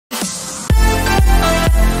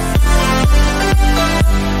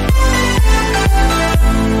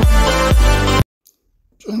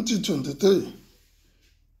2023,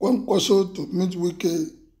 Kwankwaso to meet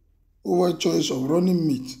Wike over choice of running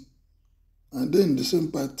mate, and then the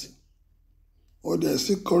same party. Or they are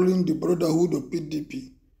still calling the brotherhood of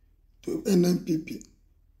PDP to NNPP.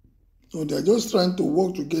 So they are just trying to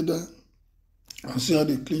work together and see how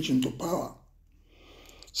they clinch into power.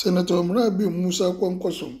 Senator Mrabi Musa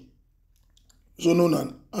Kwankwaso, also known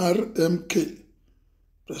as RMK,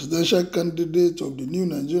 presidential candidate of the New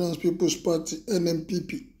Nigerian People's Party,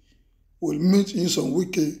 NNPP, will meet Nyesom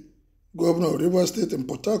Wike, governor of Rivers State in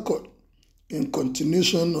Port Harcourt, in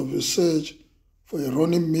continuation of the search for a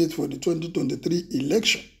running mate for the 2023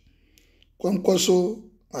 election. Kwankwaso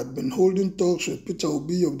had been holding talks with Peter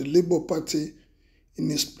Obi of the Labour Party in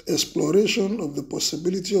his exploration of the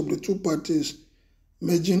possibility of the two parties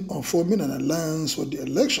merging or forming an alliance for the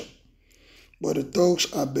election. But the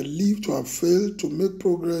talks are believed to have failed to make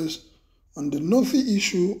progress on the knotty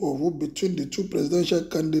issue of who between the two presidential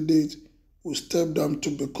candidates who stepped down to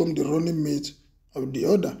become the running mate of the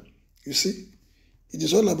other. You see, it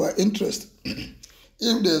is all about interest.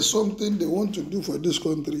 If there's something they want to do for this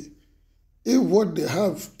country, if what they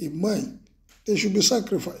have in mind, they should be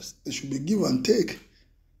sacrificed. They should be give and take.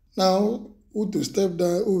 Now, who to step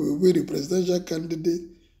down, who will be the presidential candidate,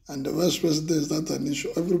 and the vice president is not an issue.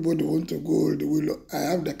 Everybody want to go all the way. Look, I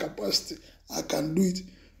have the capacity. I can do it.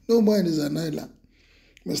 No man is an island.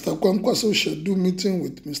 Mr. Kwankwaso's scheduled meeting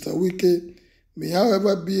with Mr. Wike may,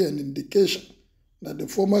 however, be an indication that the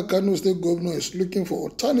former Kano State governor is looking for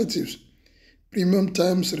alternatives. Premium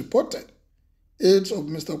Times reported. Aides of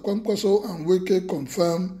Mr. Kwankwaso and Wike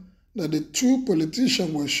confirmed that the two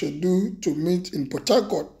politicians were scheduled to meet in Port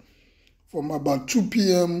Harcourt from about 2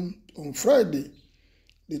 p.m. on Friday.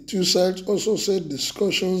 The two sides also said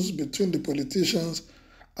discussions between the politicians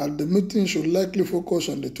at the meeting should likely focus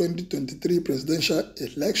on the 2023 presidential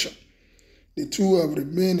election. The two have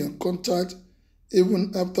remained in contact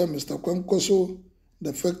even after Mr. Kwankwaso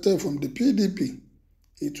defected from the PDP.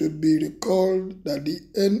 It will be recalled that the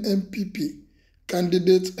NNPP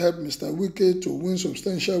candidate helped Mr. Wike to win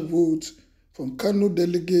substantial votes from Kano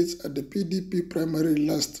delegates at the PDP primary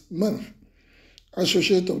last month.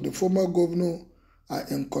 Associates of the former governor are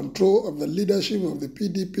in control of the leadership of the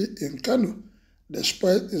PDP in Kano,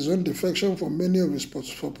 despite his own defection from many of his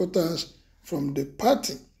supporters from the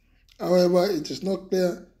party. However, it is not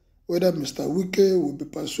clear whether Mr. Wike will be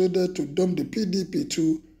persuaded to dump the PDP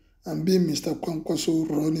too and be Mr. Kwankwaso's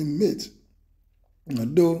running mate.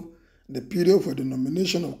 Although the period for the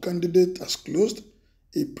nomination of candidate has closed,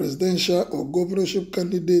 a presidential or governorship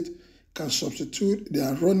candidate can substitute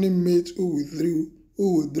their running mate who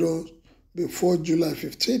withdraws before July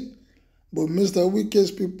 15. But Mr.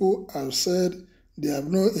 Wike's people have said they have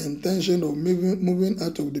no intention of moving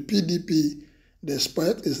out of the PDP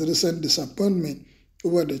despite his recent disappointment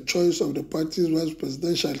over the choice of the party's vice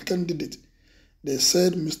presidential candidate. They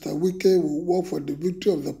said Mr. Wike will work for the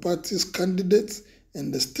victory of the party's candidates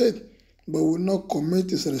in the state, but will not commit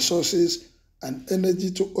his resources and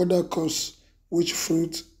energy to other causes which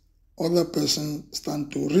fruit other persons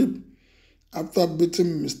stand to reap. After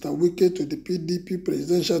beating Mr. Wike to the PDP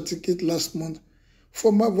presidential ticket last month,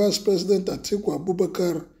 former Vice President Atiku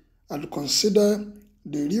Abubakar had considered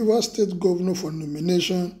the Rivers State governor for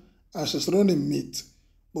nomination as his running mate,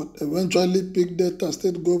 but eventually picked Delta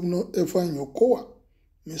State Governor Efan Okowa.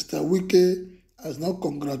 Mr. Wike has now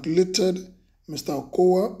congratulated Mr.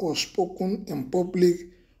 Okowa or spoken in public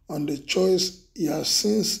on the choice. He has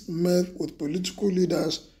since met with political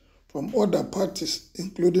leaders from other parties,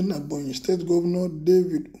 including Ebonyi State Governor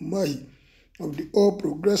David Umahi of the All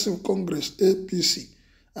Progressive Congress APC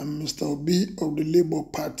and Mr. Obi of the Labour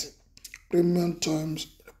Party. Premium Times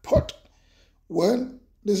report. Well,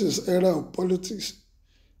 this is era of politics,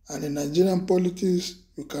 and in Nigerian politics,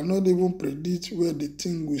 you cannot even predict where the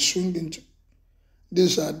thing will swing into.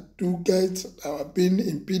 These are two guys that have been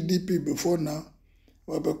in PDP before now,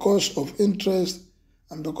 but because of interest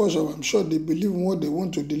and because of, I'm sure, they believe in what they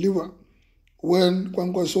want to deliver. When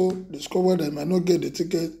Kwankwaso discovered that he might not get the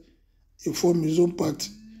ticket, he formed his own party,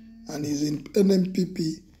 and he's in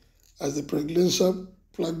NNPP as the presidential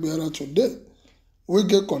flag bearer today.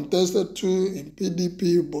 Wike contested too in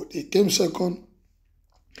PDP, but he came second,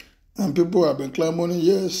 and people have been clamoring,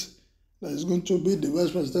 yes, that he's going to be the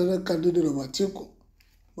vice presidential candidate of Atiku.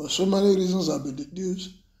 But so many reasons have been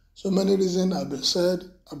deduced, so many reasons have been said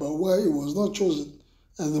about why he was not chosen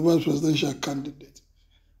as the vice presidential candidate.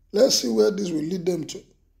 Let's see where this will lead them to.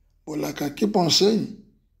 But like I keep on saying,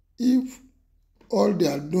 if all they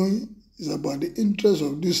are doing is about the interest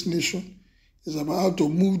of this nation, is about how to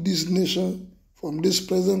move this nation from this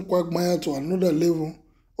present quagmire to another level,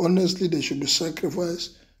 Honestly, there should be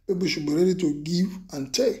sacrifice. People should be ready to give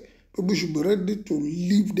and take. People should be ready to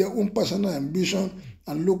leave their own personal ambition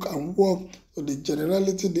and look and work for the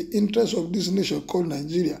generality, the interest of this nation called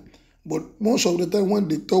Nigeria. But most of the time when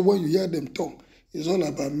they talk, when you hear them talk, it's all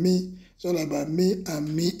about me. It's all about me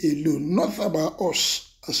and me alone, not about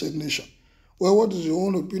us as a nation. Well, what is your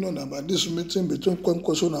own opinion about this meeting between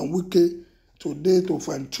Kwankwaso and Wike today to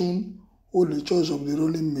fine-tune all the choice of the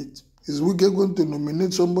running mate? Is Wike going to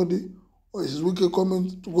nominate somebody, or is Wike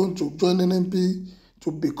going to join an MP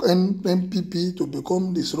to become MPP to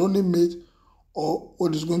become this running mate, or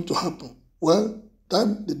what is going to happen? Well,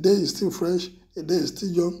 the day is still fresh, the day is still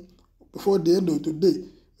young. Before the end of today,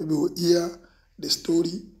 maybe we'll hear the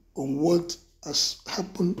story on what has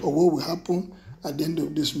happened or what will happen at the end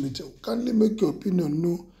of this meeting. Kindly make your opinion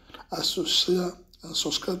known as you share and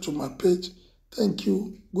subscribe to my page. Thank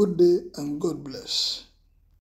you, good day, and God bless.